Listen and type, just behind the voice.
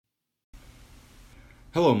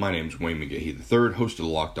Hello, my name is Wayne McGahee III, host of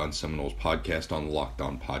the Locked On Seminoles podcast on the Locked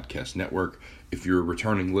On Podcast Network. If you're a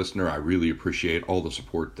returning listener, I really appreciate all the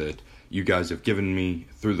support that you guys have given me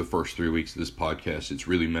through the first 3 weeks of this podcast. It's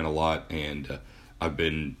really meant a lot, and I've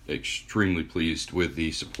been extremely pleased with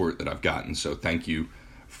the support that I've gotten, so thank you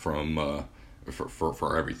for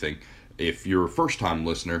everything. If you're a first-time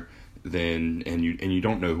listener, then and you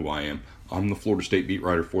don't know who I am, I'm the Florida State beat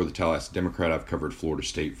writer for the Tallahassee Democrat. I've covered Florida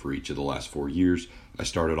State for each of the last 4 years. I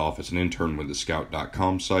started off as an intern with the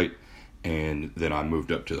Scout.com site, and then I moved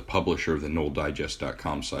up to the publisher of the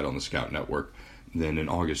NoleDigest.com site on the Scout Network. Then in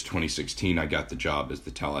August 2016, I got the job as the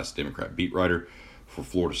Tallahassee Democrat beat writer for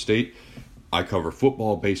Florida State. I cover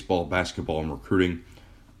football, baseball, basketball, and recruiting.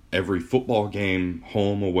 Every football game,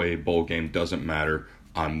 home, away, bowl game, doesn't matter.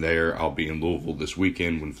 I'm there. I'll be in Louisville this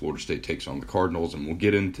weekend when Florida State takes on the Cardinals, and we'll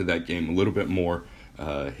get into that game a little bit more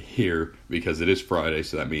here because it is Friday,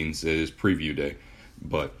 so that means it is preview day.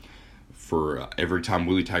 But for every time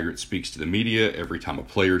Willie Taggart speaks to the media, every time a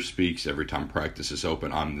player speaks, every time practice is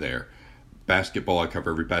open, I'm there. Basketball, I cover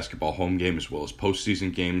every basketball home game as well as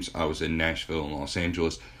postseason games. I was in Nashville and Los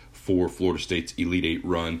Angeles for Florida State's Elite Eight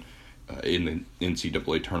run in the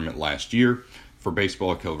NCAA tournament last year. For baseball,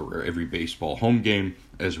 I cover every baseball home game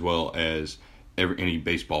as well as any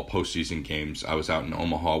baseball postseason games. I was out in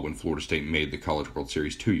Omaha when Florida State made the College World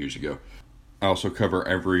Series 2 years ago. I also cover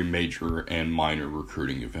every major and minor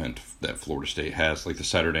recruiting event that Florida State has, like the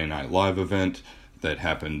Saturday Night Live event that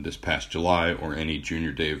happened this past July, or any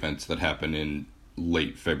Junior Day events that happen in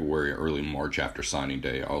late February, early March after signing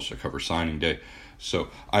day. I also cover signing day. So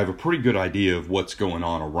I have a pretty good idea of what's going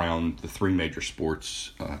on around the three major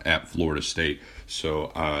sports at Florida State.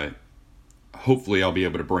 So hopefully I'll be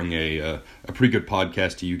able to bring a pretty good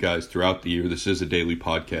podcast to you guys throughout the year. This is a daily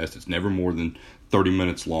podcast. It's never more than 30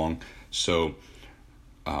 minutes long. So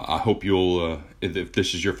I hope you'll, if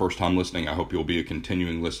this is your first time listening, I hope you'll be a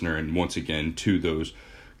continuing listener. And once again, to those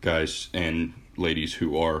guys and ladies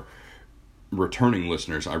who are returning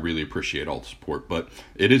listeners, I really appreciate all the support. But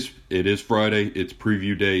it is Friday. It's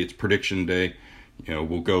preview day. It's prediction day. You know,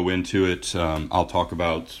 we'll go into it. I'll talk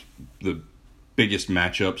about the biggest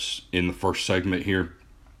matchups in the first segment here.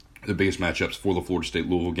 The biggest matchups for the Florida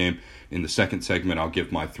State-Louisville game. In the second segment, I'll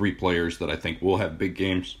give my 3 players that I think will have big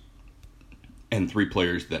games and 3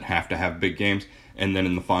 players that have to have big games. And then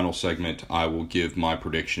in the final segment, I will give my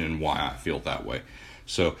prediction and why I feel that way.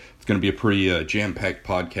 So it's going to be a pretty jam-packed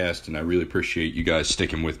podcast, and I really appreciate you guys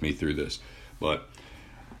sticking with me through this. But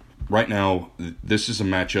right now, this is a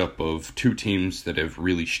matchup of 2 teams that have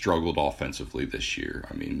really struggled offensively this year.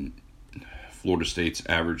 I mean, Florida State's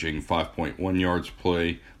averaging 5.1 yards per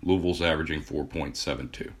play. Louisville's averaging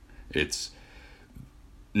 4.72.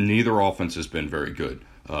 Neither offense has been very good.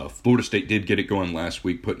 Florida State did get it going last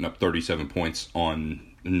week, putting up 37 points on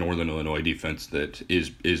Northern Illinois defense that is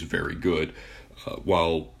very good,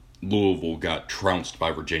 while Louisville got trounced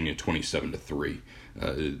by Virginia 27-3.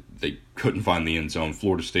 They couldn't find the end zone.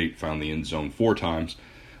 Florida State found the end zone 4 times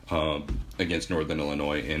against Northern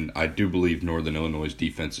Illinois, and I do believe Northern Illinois'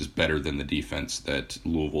 defense is better than the defense that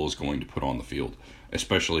Louisville is going to put on the field,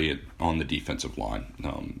 especially on the defensive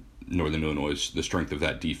line. Northern Illinois, the strength of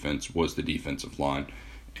that defense was the defensive line,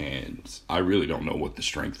 and I really don't know what the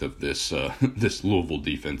strength of this this Louisville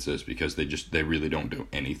defense is, because they really don't do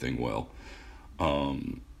anything well.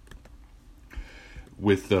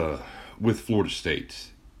 With Florida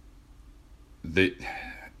State, they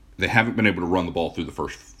haven't been able to run the ball through the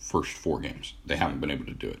first 4 games. They haven't been able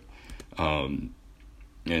to do it,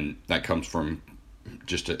 and that comes from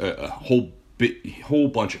just a whole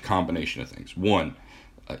bunch of combination of things. One,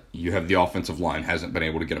 you have the offensive line hasn't been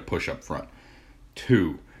able to get a push up front.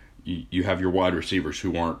 2, you have your wide receivers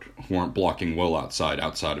who aren't blocking well outside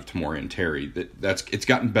of Tamori and Terry. It's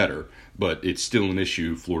gotten better, but it's still an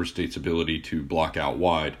issue. Florida State's ability to block out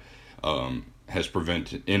wide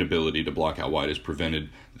inability to block out wide has prevented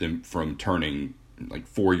them from turning like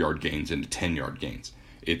 4-yard gains into 10-yard gains.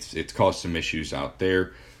 It's caused some issues out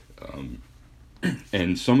there,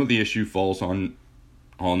 and some of the issue falls on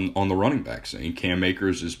the running backs. I mean, Cam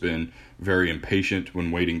Akers has been very impatient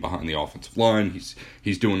when waiting behind the offensive line.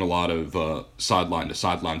 He's doing a lot of sideline to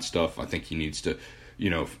sideline stuff. I think he needs to,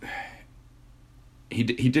 he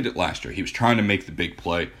did it last year. He was trying to make the big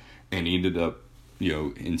play, and he ended up,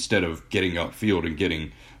 instead of getting upfield and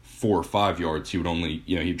getting 4 or 5 yards, he would only,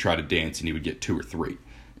 he'd try to dance and he would get 2 or 3.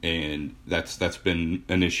 And that's been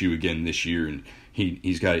an issue again this year, and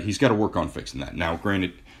he's got to work on fixing that. Now,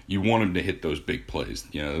 granted, you want him to hit those big plays.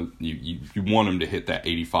 You want him to hit that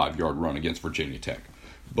 85-yard run against Virginia Tech.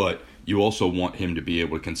 But you also want him to be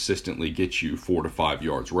able to consistently get you 4 to 5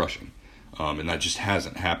 yards rushing. And that just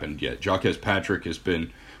hasn't happened yet. Jaquez Patrick has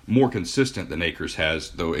been more consistent than Akers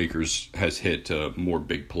has, though Akers has hit more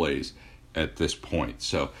big plays at this point.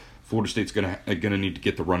 So Florida State's gonna need to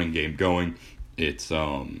get the running game going. It's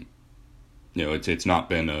it's not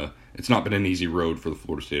been an easy road for the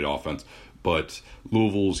Florida State offense, but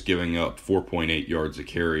Louisville's giving up 4.8 yards a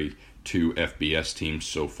carry to FBS teams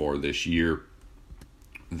so far this year.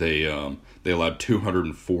 They allowed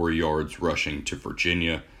 204 yards rushing to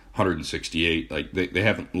Virginia, 168. Like they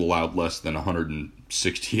haven't allowed less than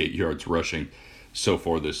 168 yards rushing so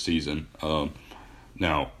far this season.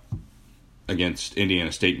 Now, against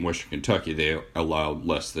Indiana State and Western Kentucky, they allowed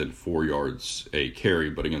less than 4 yards a carry,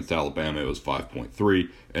 but against Alabama it was 5.3,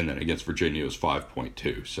 and then against Virginia it was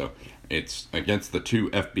 5.2. So it's against the two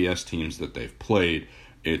FBS teams that they've played,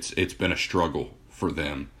 it's been a struggle for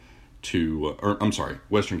them to,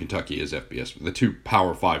 Western Kentucky is FBS. The two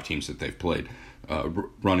Power 5 teams that they've played,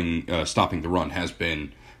 stopping the run has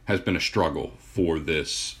been a struggle for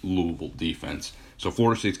this Louisville defense. So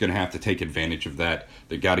Florida State's going to have to take advantage of that.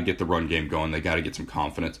 They got to get the run game going. They got to get some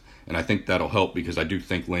confidence, and I think that'll help because I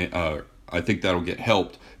think that'll get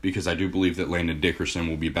helped because I do believe that Landon Dickerson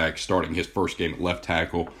will be back starting his first game at left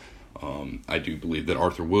tackle. I do believe that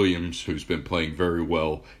Arthur Williams, who's been playing very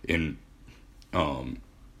well in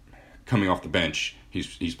coming off the bench,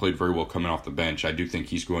 he's played very well coming off the bench. I do think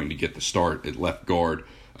he's going to get the start at left guard,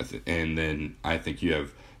 and then I think you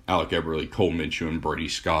have Alec Eberle, Cole Minshew, and Brady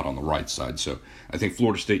Scott on the right side. So I think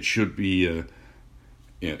Florida State should be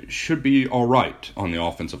all right on the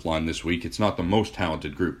offensive line this week. It's not the most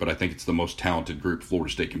talented group, but I think it's the most talented group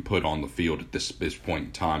Florida State can put on the field at this point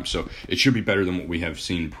in time. So it should be better than what we have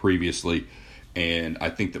seen previously, and I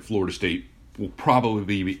think that Florida State will probably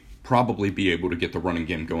be able to get the running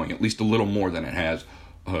game going at least a little more than it has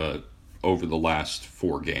over the last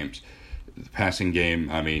 4 games. The passing game,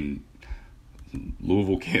 I mean,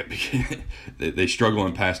 Louisville can't be. They struggle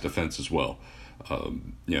in pass defense as well.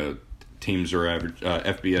 Teams are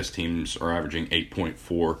FBS teams are averaging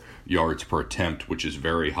 8.4 yards per attempt, which is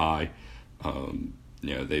very high.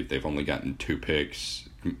 They've only gotten 2 picks.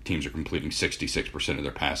 Teams are completing 66% of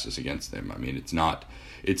their passes against them. I mean, it's not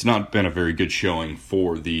been a very good showing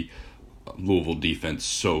for the Louisville defense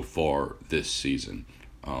so far this season.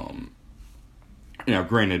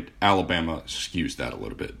 Granted, Alabama skews that a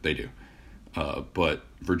little bit. They do. But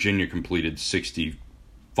Virginia completed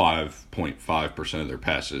 65.5% of their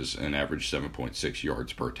passes and averaged 7.6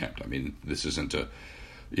 yards per attempt. I mean, this isn't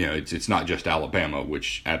it's not just Alabama,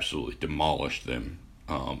 which absolutely demolished them.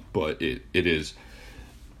 But it is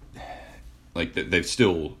like they've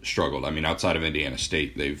still struggled. I mean, outside of Indiana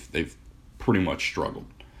State, they've pretty much struggled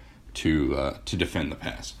to defend the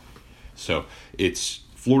pass. So it's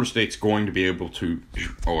Florida State's going to be able to,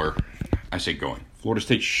 or I say going. Florida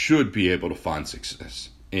State should be able to find success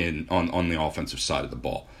on the offensive side of the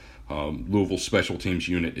ball. Louisville's special teams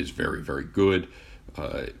unit is very, very good,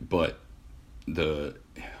 but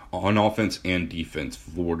on offense and defense,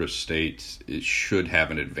 Florida State should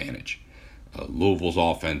have an advantage. Louisville's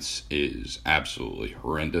offense is absolutely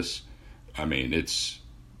horrendous. I mean, it's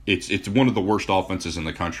one of the worst offenses in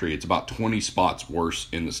the country. It's about 20 spots worse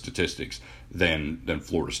in the statistics than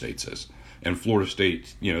Florida State's is. And Florida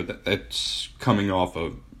State, that's coming off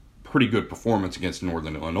a pretty good performance against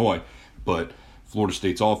Northern Illinois, but Florida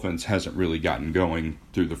State's offense hasn't really gotten going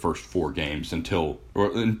through the first 4 games through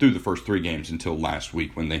the first 3 games until last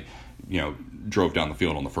week when they, drove down the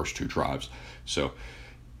field on the first 2 drives. So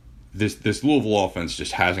this Louisville offense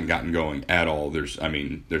just hasn't gotten going at all. There's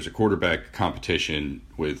a quarterback competition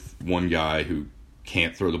with one guy who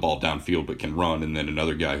can't throw the ball downfield but can run, and then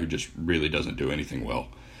another guy who just really doesn't do anything well.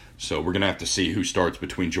 So we're going to have to see who starts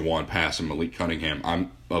between Jawan Pass and Malik Cunningham.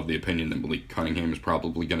 I'm of the opinion that Malik Cunningham is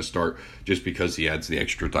probably going to start just because he adds the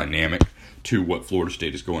extra dynamic to what Florida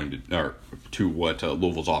State is going to, or to what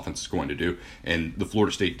Louisville's offense is going to do. And the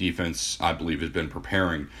Florida State defense, I believe, has been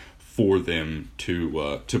preparing for them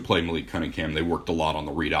to play Malik Cunningham. They worked a lot on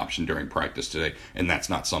the read option during practice today, and that's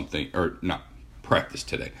not something, or not practice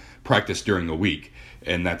today, practice during the week,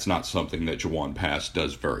 and that's not something that Jawan Pass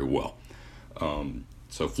does very well.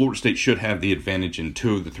 So Florida State should have the advantage in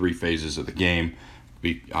 2 of the 3 phases of the game.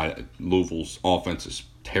 Louisville's offense is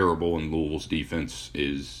terrible, and Louisville's defense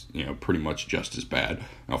is pretty much just as bad.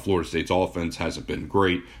 Now Florida State's offense hasn't been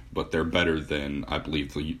great, but they're better than I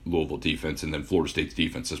believe the Louisville defense, and then Florida State's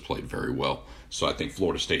defense has played very well. So I think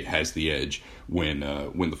Florida State has the edge when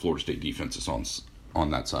the Florida State defense is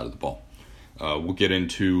on that side of the ball. We'll get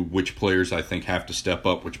into which players I think have to step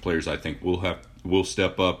up, which players I think will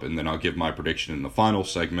step up, and then I'll give my prediction in the final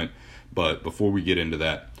segment. But before we get into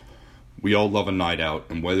that, We all love a night out,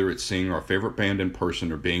 and whether it's seeing our favorite band in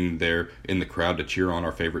person or being there in the crowd to cheer on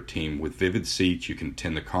our favorite team, with Vivid Seats, you can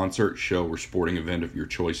attend the concert, show, or sporting event of your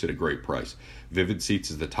choice at a great price. Vivid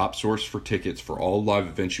Seats is the top source for tickets for all live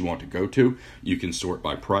events you want to go to. You can sort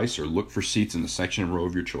by price or look for seats in the section and row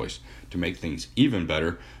of your choice. To make things even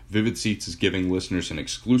better, Vivid Seats is giving listeners an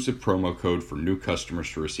exclusive promo code for new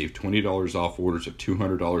customers to receive $20 off orders of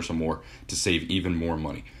 $200 or more to save even more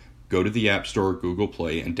money. Go to the App Store or Google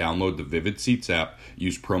Play and download the Vivid Seats app.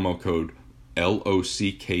 Use promo code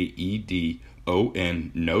LOCKEDON,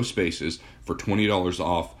 no spaces, for $20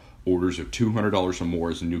 off orders of $200 or more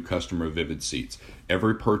as a new customer of Vivid Seats.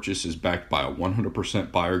 Every purchase is backed by a 100%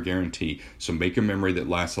 buyer guarantee, so make a memory that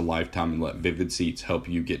lasts a lifetime and let Vivid Seats help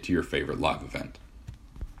you get to your favorite live event.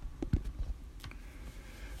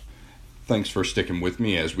 Thanks for sticking with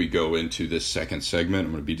me as we go into this second segment.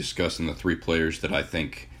 I'm going to be discussing the 3 players that I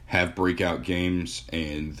think have breakout games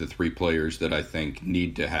and the 3 players that I think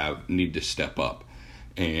need to step up.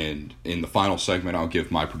 And in the final segment, I'll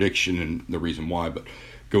give my prediction and the reason why. But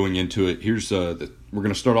going into it, we're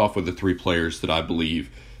going to start off with the 3 players that I believe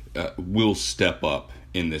will step up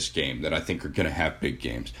in this game, that I think are going to have big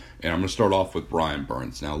games. And I'm going to start off with Brian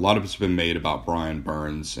Burns. Now, a lot of it's been made about Brian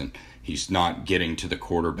Burns, and he's not getting to the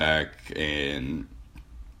quarterback. And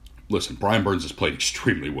listen, Brian Burns has played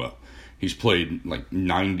extremely well. He's played like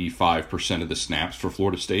 95% of the snaps for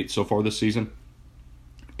Florida State so far this season.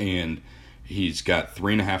 And he's got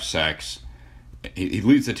 3.5 sacks. He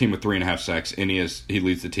leads the team with 3.5 sacks, and he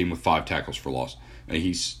leads the team with 5 tackles for loss. And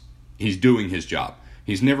he's doing his job.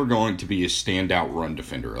 He's never going to be a standout run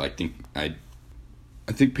defender. I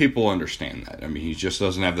think people understand that. I mean, he just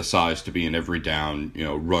doesn't have the size to be an every down,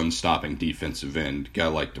 run-stopping defensive end guy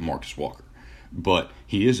like DeMarcus Walker. But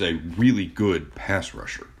he is a really good pass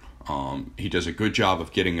rusher. He does a good job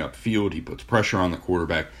of getting upfield. He puts pressure on the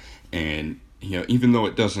quarterback, and even though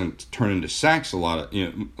it doesn't turn into sacks a lot of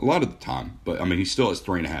the time, but I mean he still has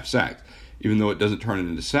 3.5 sacks. Even though it doesn't turn it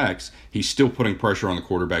into sacks, he's still putting pressure on the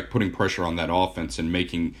quarterback, putting pressure on that offense, and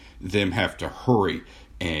making them have to hurry.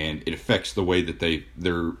 And it affects the way that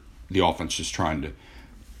the offense is trying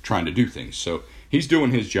to do things. So he's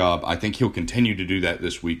doing his job. I think he'll continue to do that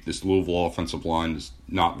this week. This Louisville offensive line is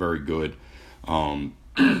not very good.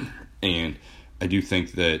 And I do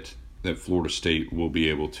think that Florida State will be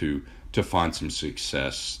able to find some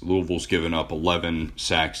success. Louisville's given up 11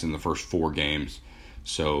 sacks in the first 4 games,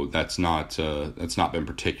 so that's not been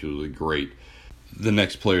particularly great. The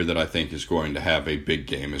next player that I think is going to have a big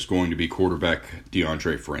game is going to be quarterback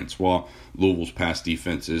Deondre Francois. Louisville's pass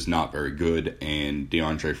defense is not very good, and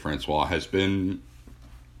Deondre Francois has been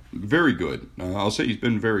very good. I'll say he's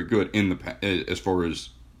been very good as far as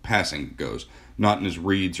passing goes. Not in his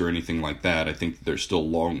reads or anything like that. I think there's still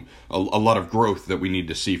a lot of growth that we need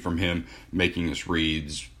to see from him, making his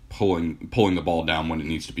reads, pulling the ball down when it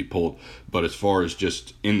needs to be pulled. But as far as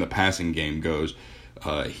just in the passing game goes,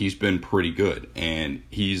 he's been pretty good, and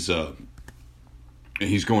he's going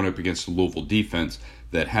up against the Louisville defense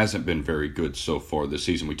that hasn't been very good so far this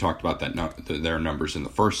season. We talked about their numbers in the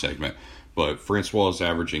first segment, but Francois is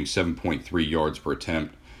averaging 7.3 yards per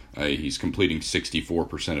attempt. He's completing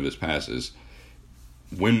 64% of his passes.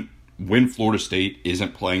 When Florida State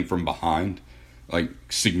isn't playing from behind, like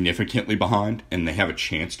significantly behind, and they have a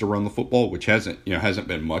chance to run the football, which hasn't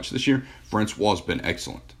been much this year, Francois has been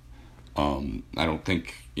excellent. I don't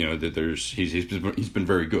think that he's been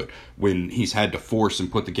very good. When he's had to force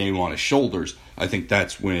and put the game on his shoulders, I think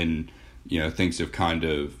that's when things have kind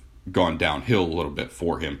of gone downhill a little bit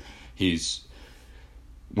for him.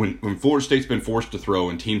 When Florida State's been forced to throw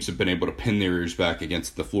and teams have been able to pin their ears back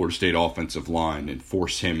against the Florida State offensive line and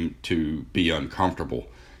force him to be uncomfortable,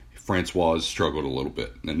 Francois has struggled a little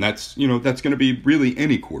bit. And that's going to be really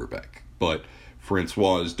any quarterback. But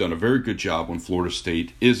Francois has done a very good job when Florida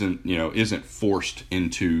State isn't forced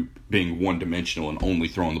into being one-dimensional and only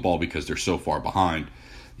throwing the ball because they're so far behind.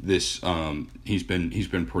 He's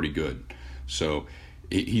been pretty good. So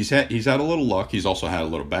he's had a little luck. He's also had a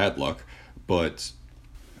little bad luck, but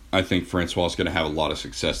I think Francois is going to have a lot of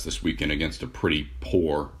success this weekend against a pretty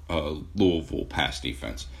poor Louisville pass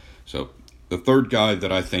defense. So the third guy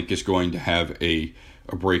that I think is going to have a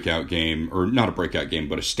breakout game, or not a breakout game,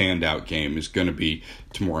 but a standout game, is going to be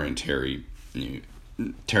Tamorrion Terry.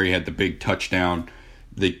 Terry had the big touchdown.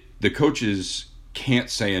 The coaches can't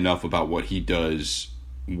say enough about what he does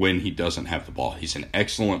when he doesn't have the ball. He's an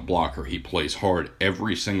excellent blocker. He plays hard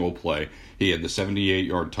every single play. He had the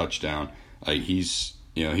 78-yard touchdown. He's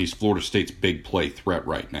Florida State's big play threat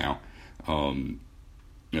right now.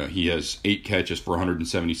 He has 8 catches for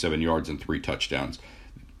 177 yards and 3 touchdowns.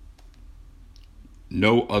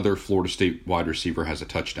 no other Florida State wide receiver has a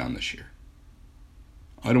touchdown this year.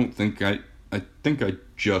 I think I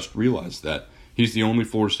just realized that. He's the only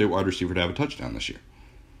Florida State wide receiver to have a touchdown this year.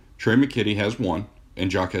 Trey McKitty has one, and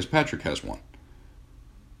Jacques Patrick has one.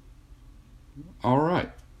 All right.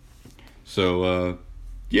 So,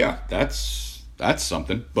 yeah, that's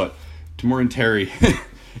something. But Tamorrion Terry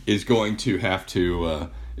is going to have to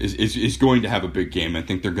is going to have a big game. I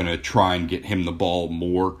think they're going to try and get him the ball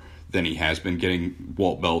more than he has been getting.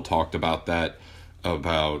 Walt Bell talked about that,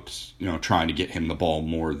 about trying to get him the ball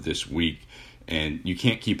more this week. And you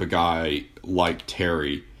can't keep a guy like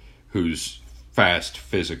Terry, who's fast,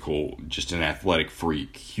 physical, just an athletic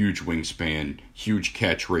freak, huge wingspan, huge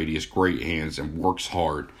catch radius, great hands, and works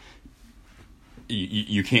hard.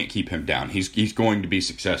 You can't keep him down. He's going to be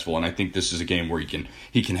successful, and I think this is a game where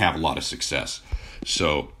he can have a lot of success.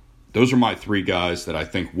 So those are my three guys that I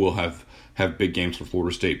think will have big games for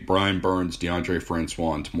Florida State: Brian Burns, DeAndre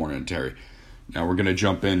Francois, and Tamorrion Terry. Now we're going to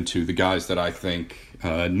jump into the guys that I think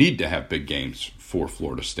need to have big games for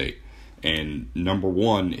Florida State. And number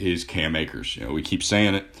one is Cam Akers. We keep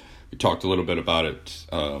saying it. We talked a little bit about it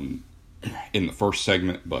in the first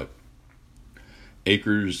segment, but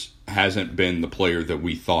Akers hasn't been the player that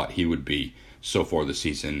we thought he would be so far this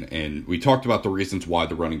season. And we talked about the reasons why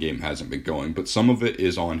the running game hasn't been going, but some of it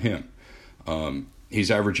is on him. He's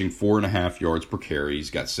averaging 4.5 yards per carry.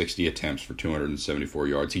 He's got 60 attempts for 274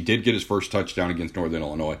 yards. He did get his first touchdown against Northern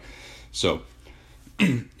Illinois. So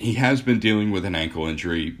he has been dealing with an ankle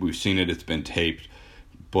injury. We've seen it. It's been taped.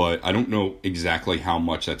 But I don't know exactly how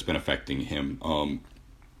much that's been affecting him.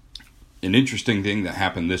 An interesting thing that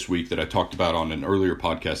happened this week that I talked about on an earlier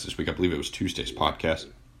podcast this week, I believe it was Tuesday's podcast,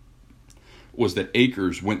 was that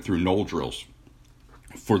Akers went through null drills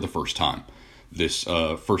for the first time. This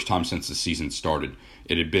first time since the season started.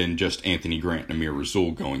 It had been just Anthony Grant and Amir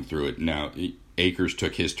Rasul going through it. Now, Akers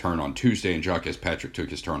took his turn on Tuesday and Jacques Patrick took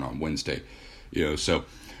his turn on Wednesday. So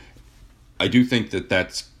I do think that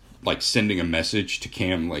that's like sending a message to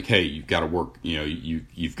Cam, like, hey, you've got to work,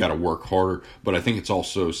 you've got to work harder. But I think it's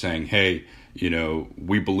also saying, hey,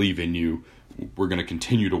 we believe in you. We're going to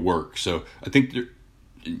continue to work. So I think,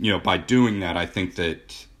 by doing that, I think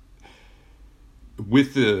that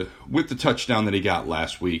with the touchdown that he got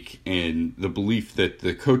last week and the belief that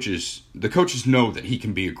the coaches know that he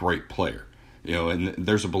can be a great player, and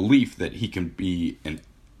there's a belief that he can be an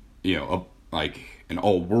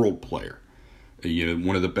all-world player,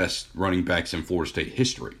 one of the best running backs in Florida State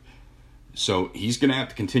history. So he's going to have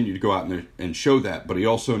to continue to go out and show that, but he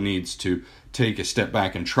also needs to take a step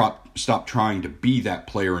back and stop trying to be that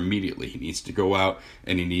player immediately. He needs to go out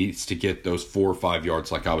and he needs to get those 4 or 5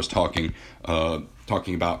 yards like I was talking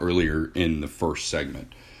about earlier in the first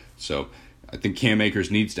segment. So I think Cam Akers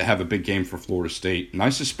needs to have a big game for Florida State, and I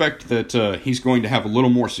suspect that he's going to have a little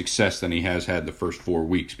more success than he has had the first 4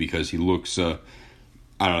 weeks because he looks,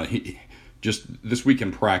 just this week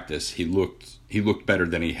in practice, he looked better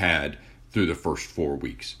than he had through the first 4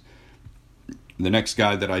 weeks. The next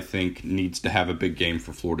guy that I think needs to have a big game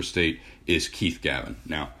for Florida State is Keith Gavin.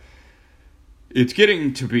 Now, it's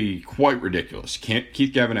getting to be quite ridiculous.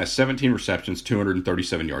 Keith Gavin has 17 receptions,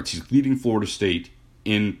 237 yards. He's leading Florida State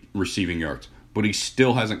in receiving yards, but he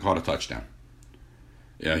still hasn't caught a touchdown.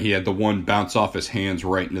 He had the one bounce off his hands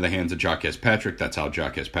right into the hands of Jacques Patrick. That's how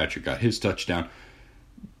Jacques Patrick got his touchdown.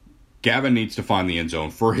 Gavin needs to find the end zone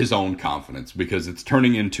for his own confidence because it's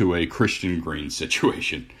turning into a Christian Green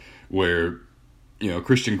situation where,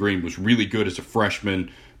 Christian Green was really good as a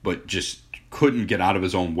freshman, but just couldn't get out of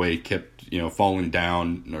his own way, kept, falling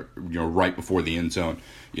down, right before the end zone.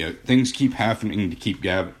 Things keep happening to keep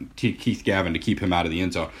Keith Gavin to keep him out of the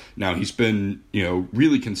end zone. Now, he's been,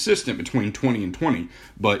 really consistent between 20 and 20,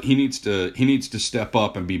 but he needs to step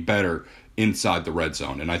up and be better inside the red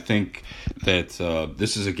zone. And I think that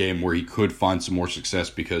this is a game where he could find some more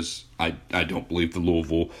success because I don't believe the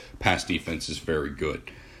Louisville pass defense is very good.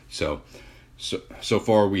 So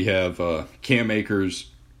far we have Cam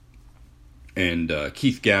Akers and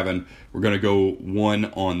Keith Gavin. We're going to go one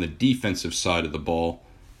on the defensive side of the ball.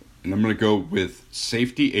 And I'm going to go with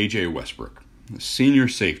safety A.J. Westbrook, the senior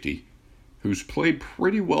safety, who's played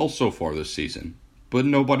pretty well so far this season, but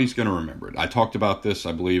nobody's going to remember it. I talked about this,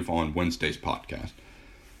 I believe, on Wednesday's podcast.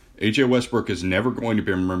 A.J. Westbrook is never going to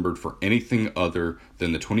be remembered for anything other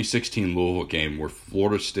than the 2016 Louisville game where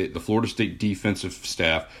the Florida State defensive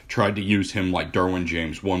staff tried to use him like Derwin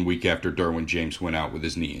James 1 week after Derwin James went out with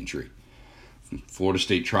his knee injury. Florida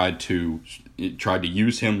State tried to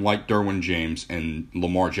use him like Derwin James, and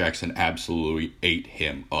Lamar Jackson absolutely ate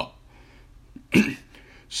him up.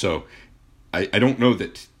 So I don't know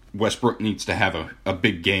that Westbrook needs to have a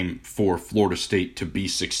big game for Florida State to be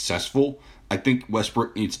successful. I think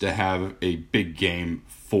Westbrook needs to have a big game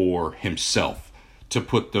for himself to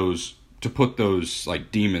put those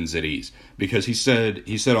like demons at ease, because he said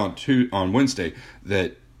on Wednesday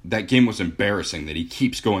that game was embarrassing, that he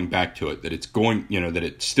keeps going back to it, that it's going, that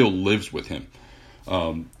it still lives with him.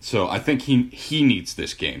 So I think he needs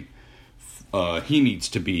this game. He needs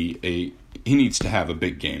to have a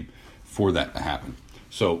big game for that to happen.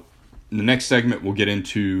 So in the next segment, we'll get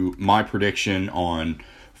into my prediction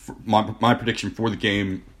my prediction for the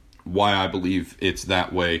game, why I believe it's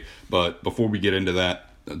that way. But before we get into that,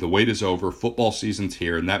 the wait is over. Football season's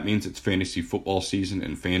here, and that means it's fantasy football season,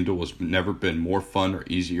 and FanDuel has never been more fun or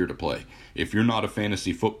easier to play. If you're not a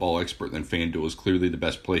fantasy football expert, then FanDuel is clearly the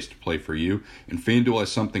best place to play for you. And FanDuel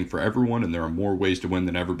has something for everyone, and there are more ways to win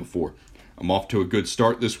than ever before. I'm off to a good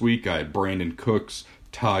start this week. I had Brandon Cooks,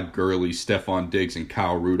 Todd Gurley, Stephon Diggs, and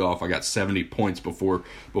Kyle Rudolph. I got 70 points before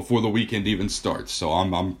the weekend even starts. So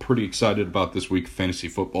I'm pretty excited about this week of fantasy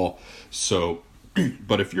football. So,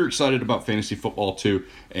 but if you're excited about fantasy football too,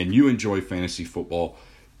 and you enjoy fantasy football,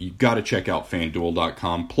 you got to check out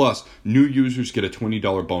FanDuel.com. Plus, new users get a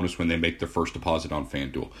 $20 bonus when they make their first deposit on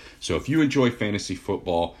FanDuel. So if you enjoy fantasy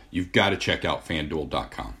football, you've got to check out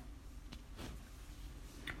FanDuel.com.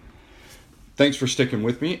 Thanks for sticking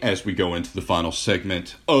with me as we go into the final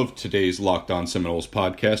segment of today's Locked On Seminoles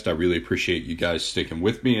podcast. I really appreciate you guys sticking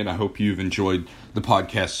with me, and I hope you've enjoyed the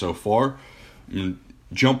podcast so far.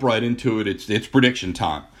 Jump right into it. It's prediction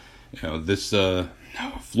time. This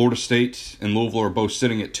Florida State and Louisville are both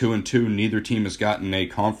sitting at 2-2. Neither team has gotten a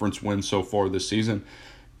conference win so far this season,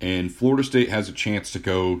 and Florida State has a chance to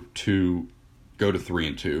go to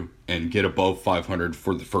 3-2 and get above 500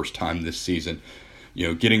 for the first time this season.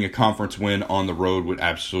 Getting a conference win on the road would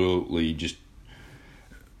absolutely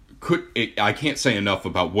I can't say enough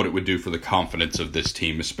about what it would do for the confidence of this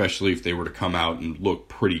team, especially if they were to come out and look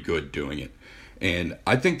pretty good doing it. And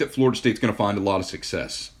I think that Florida State's going to find a lot of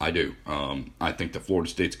success. I do. I think that Florida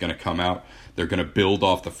State's going to come out. They're going to build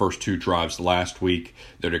off the first two drives last week.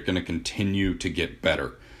 They're going to continue to get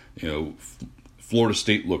better. Florida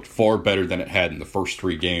State looked far better than it had in the first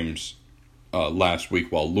three games last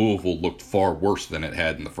week, while Louisville looked far worse than it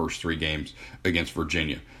had in the first three games against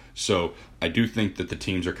Virginia. So I do think that the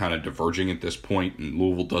teams are kind of diverging at this point, and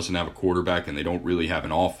Louisville doesn't have a quarterback, and they don't really have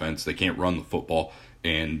an offense. They can't run the football,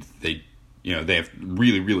 and they have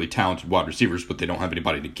really, really talented wide receivers, but they don't have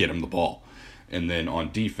anybody to get them the ball. And then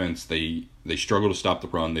on defense, they struggle to stop the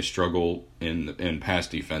run. They struggle in pass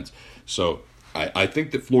defense. So I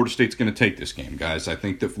think that Florida State's going to take this game, guys. I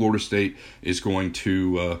think that Florida State is going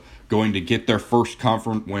to get their first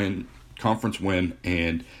conference win,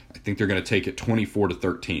 and I think they're going to take it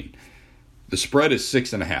 24-13. The spread is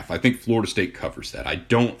 6.5. I think Florida State covers that. I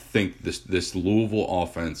don't think this Louisville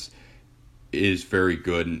offense is very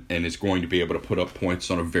good and is going to be able to put up points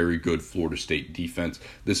on a very good Florida State defense.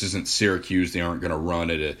 This isn't Syracuse. They aren't going to run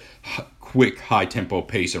at a quick, high-tempo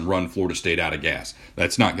pace and run Florida State out of gas.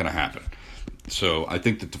 That's not going to happen. So I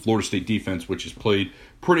think that the Florida State defense, which has played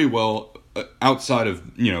pretty well outside of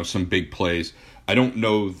some big plays, I don't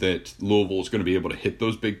know that Louisville is going to be able to hit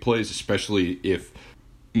those big plays, especially if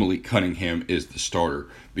Malik Cunningham is the starter.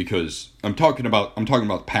 Because I'm talking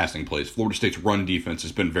about passing plays. Florida State's run defense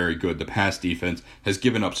has been very good. The pass defense has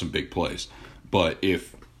given up some big plays, but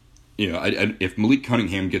if Malik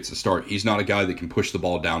Cunningham gets the start, he's not a guy that can push the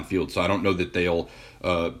ball downfield. So I don't know that they'll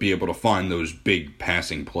be able to find those big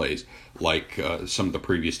passing plays like some of the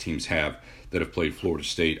previous teams have that have played Florida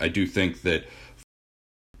State. I do think that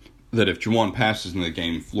if Juwan passes in the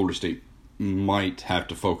game, Florida State might have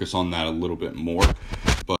to focus on that a little bit more.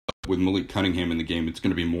 But with Malik Cunningham in the game, it's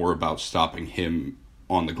going to be more about stopping him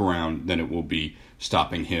on the ground than it will be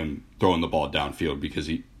stopping him throwing the ball downfield, because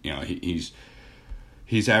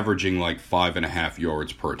he's averaging like 5.5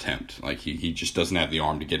 yards per attempt. Like he just doesn't have the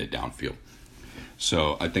arm to get it downfield.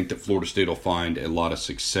 So I think that Florida State will find a lot of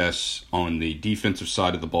success on the defensive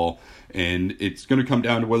side of the ball, and it's going to come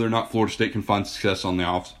down to whether or not Florida State can find success on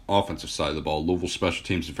the offensive side of the ball. Louisville special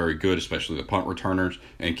teams is very good, especially the punt returners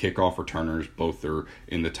and kickoff returners. Both are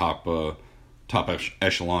in the top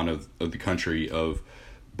echelon of the country of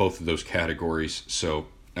both of those categories. So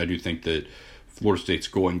I do think that Florida State's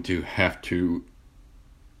going to have to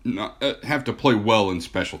play well in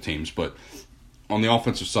special teams, but on the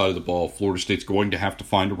offensive side of the ball, Florida State's going to have to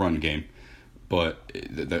find a run game. But,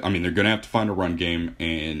 they're going to have to find a run game,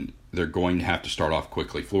 and they're going to have to start off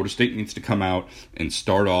quickly. Florida State needs to come out and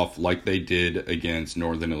start off like they did against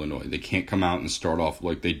Northern Illinois. They can't come out and start off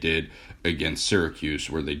like they did against Syracuse,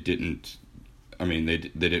 where they didn't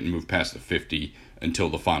move past the 50 until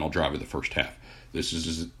the final drive of the first half.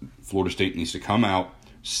 Florida State needs to come out,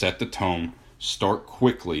 set the tone, start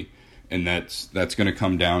quickly, and that's going to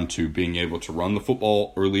come down to being able to run the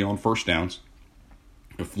football early on first downs.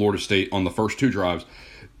 If Florida State, on the first two drives,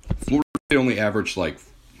 Florida State only averaged like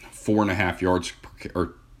 4.5 yards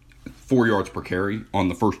or 4 yards per carry on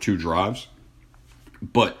the first two drives,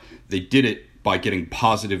 but they did it by getting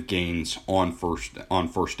positive gains on first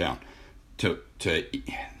down.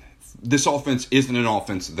 This offense isn't an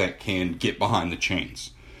offense that can get behind the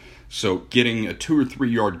chains. So getting a 2 or 3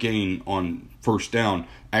 yard gain on first down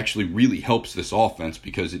actually really helps this offense,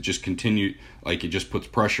 because it just puts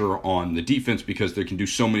pressure on the defense, because they can do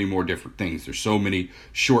so many more different things. There's so many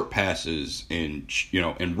short passes and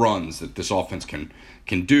runs that this offense can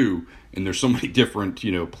do, and there's so many different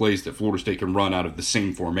plays that Florida State can run out of the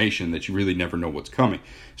same formation that you really never know what's coming.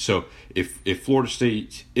 So if Florida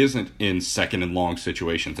State isn't in second and long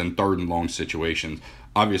situations and third and long situations,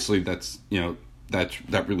 obviously that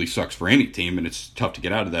really sucks for any team, and it's tough to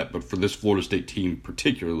get out of that. But for this Florida State team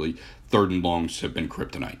particularly, third and longs have been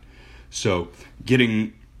kryptonite. So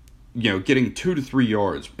getting 2 to 3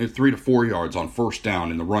 yards, 3 to 4 yards on first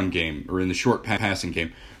down in the run game or in the short passing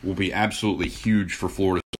game will be absolutely huge for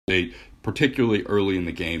Florida State, particularly early in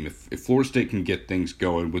the game. If Florida State can get things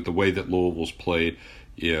going with the way that Louisville's played,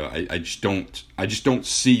 I just don't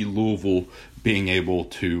see Louisville being able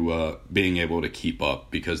to keep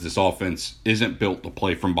up, because this offense isn't built to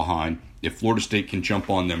play from behind. If Florida State can jump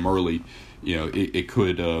on them early, it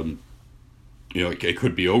could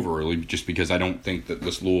be over early, just because I don't think that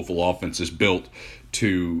this Louisville offense is built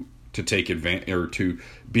to take advantage or to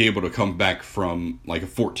be able to come back from like a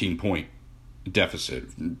 14-point deficit.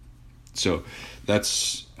 So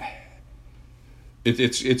it's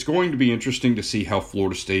going to be interesting to see how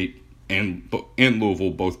Florida State and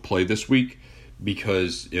Louisville both play this week,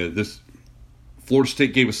 because this Florida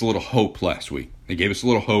State gave us a little hope last week. They gave us a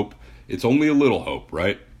little hope. It's only a little hope,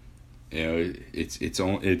 right? It's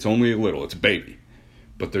only a little. It's a baby,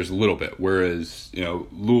 but there's a little bit. Whereas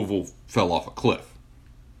Louisville fell off a cliff.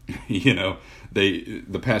 The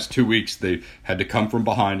past 2 weeks they had to come from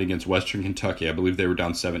behind against Western Kentucky. I believe they were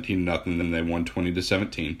down 17-0, then they won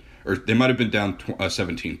 20-17, or they might have been down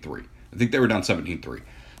 17-3. I think they were down 17-3.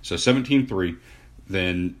 So 17-3,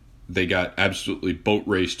 then they got absolutely boat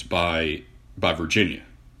raced by Virginia.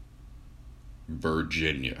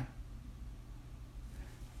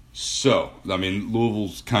 So, I mean,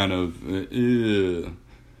 Louisville's kind of,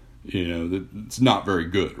 it's not very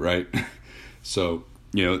good, right? So,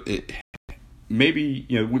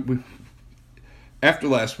 after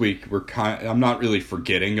last week, I'm not really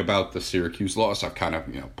forgetting about the Syracuse loss. I've kind of,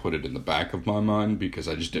 put it in the back of my mind, because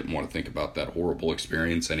I just didn't want to think about that horrible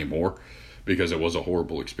experience anymore, because it was a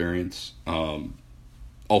horrible experience.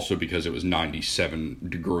 Also because it was 97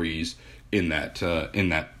 degrees in that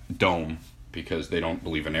dome, because they don't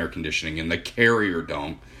believe in air conditioning in the Carrier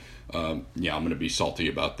Dome. I'm going to be salty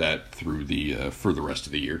about that for the rest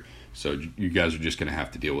of the year. So you guys are just going to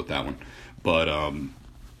have to deal with that one. But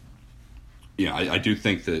I do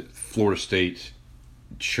think that Florida State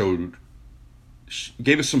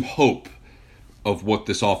gave us some hope of what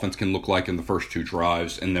this offense can look like in the first two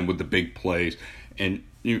drives, and then with the big plays. And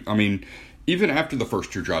even after the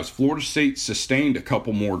first two drives, Florida State sustained a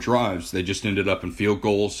couple more drives. They just ended up in field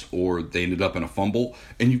goals, or they ended up in a fumble.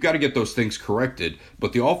 And you've got to get those things corrected.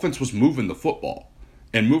 But the offense was moving the football,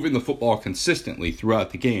 and moving the football consistently throughout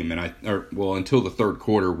the game. Until the third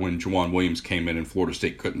quarter, when Juwan Williams came in and Florida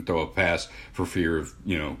State couldn't throw a pass for fear of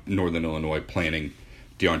Northern Illinois planting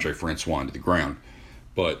DeAndre Francois into the ground.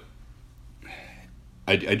 But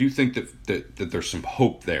I do think that there's some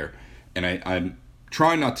hope there, and I'm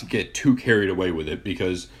trying not to get too carried away with it,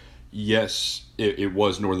 because yes, it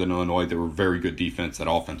was Northern Illinois. They were very good defense.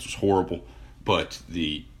 That offense was horrible, but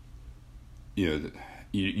you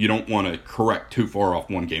don't want to correct too far off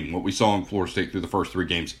one game. What we saw in Florida State through the first three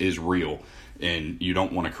games is real, and you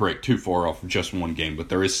don't want to correct too far off of just one game. But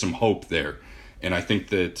there is some hope there, and I think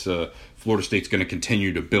that Florida State's going to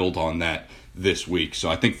continue to build on that this week. So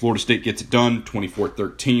I think Florida State gets it done,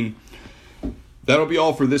 24-13. That'll be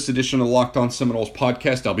all for this edition of the Locked On Seminoles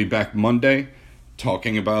podcast. I'll be back Monday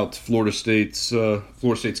talking about Florida State's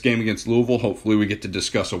game against Louisville. Hopefully we get to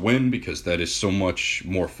discuss a win, because that is so much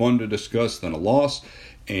more fun to discuss than a loss.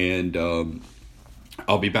 And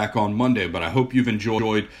I'll be back on Monday, but I hope you've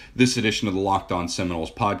enjoyed this edition of the Locked On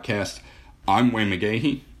Seminoles podcast. I'm Wayne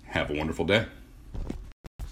McGahee. Have a wonderful day.